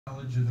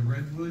College of the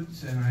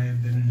Redwoods, and I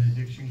have been an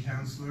addiction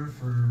counselor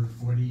for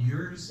 40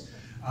 years.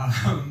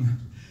 I'm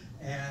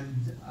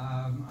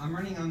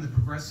running on the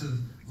Progressive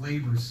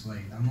Labor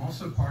slate. I'm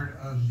also part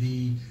of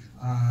the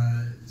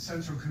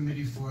Central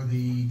Committee for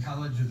the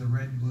College of the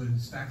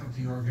Redwoods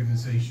faculty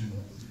organization.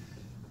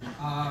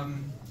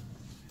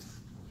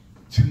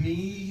 To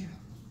me,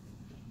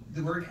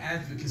 the word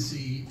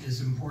advocacy is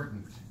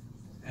important.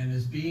 And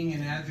as being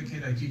an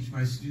advocate, I teach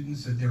my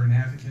students that they're an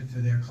advocate for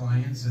their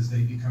clients as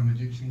they become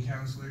addiction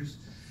counselors.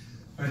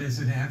 But as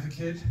an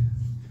advocate,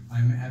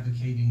 I'm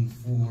advocating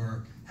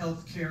for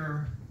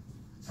healthcare,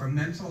 for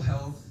mental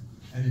health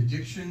and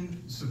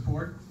addiction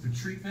support, for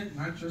treatment,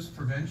 not just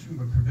prevention,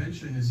 but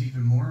prevention is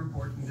even more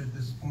important at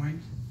this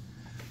point.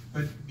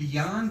 But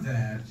beyond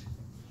that,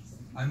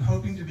 I'm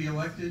hoping to be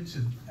elected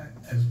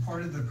as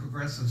part of the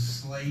progressive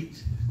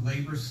slate,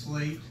 labor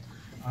slate,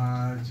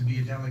 to be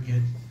a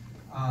delegate,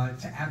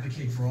 to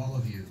advocate for all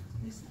of you.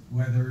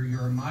 Whether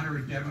you're a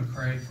moderate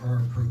Democrat or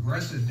a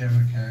progressive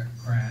Democrat,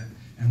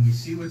 and we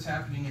see what's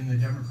happening in the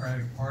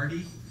Democratic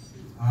Party,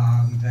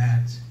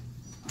 that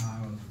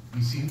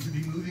we seem to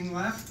be moving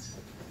left,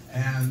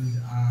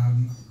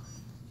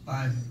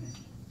 but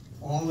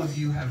all of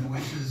you have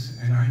voices,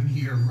 and I'm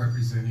here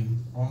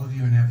representing all of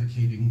you and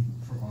advocating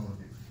for all of you.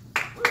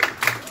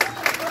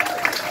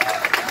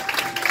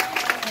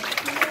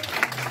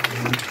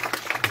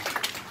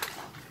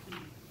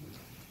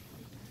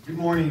 Good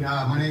morning.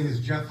 My name is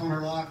Jeff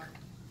Hunterlock.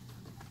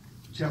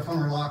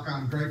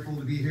 I'm grateful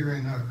to be here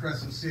in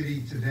Crescent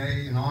City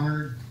today and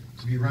honored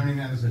to be running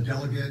as a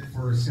delegate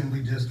for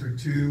Assembly District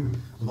 2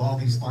 with all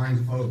these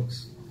fine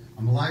folks.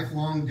 I'm a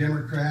lifelong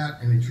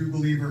Democrat and a true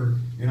believer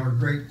in our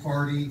great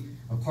party,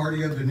 a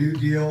party of the New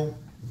Deal,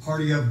 a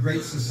party of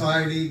great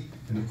society,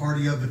 and a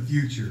party of the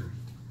future.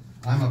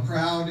 I'm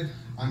proud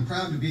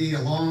to be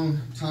a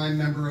long-time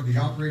member of the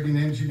operating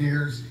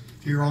engineers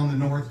here on the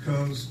North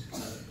Coast,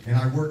 and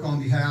I work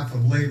on behalf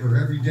of labor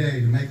every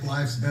day to make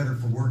lives better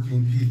for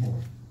working people.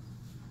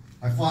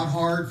 I fought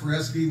hard for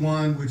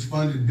SB1, which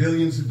funded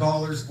billions of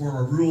dollars for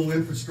our rural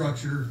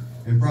infrastructure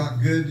and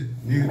brought good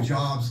new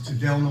jobs to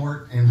Del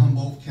Norte and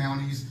Humboldt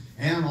counties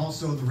and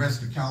also the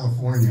rest of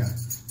California.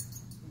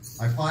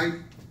 I fight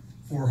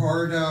for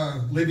hard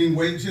living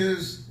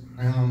wages,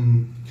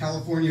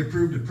 California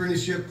approved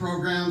apprenticeship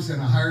programs,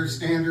 and a higher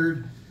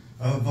standard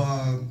of,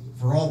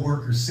 for all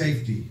workers'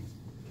 safety.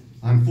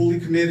 I'm fully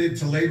committed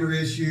to labor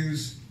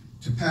issues,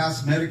 to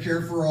pass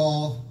Medicare for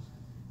all,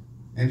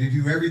 and to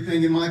do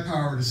everything in my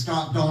power to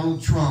stop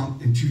Donald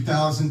Trump in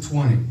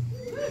 2020.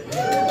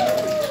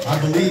 I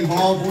believe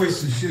all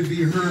voices should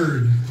be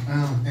heard,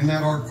 and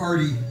that our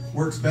party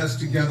works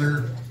best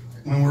together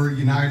when we're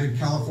united.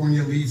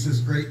 California leads this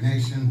great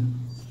nation.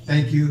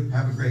 Thank you.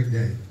 Have a great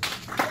day.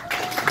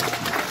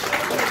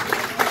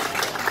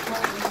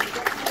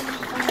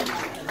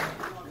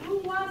 Who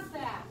was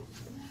that?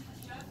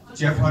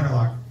 Jeff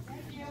Hunterlock.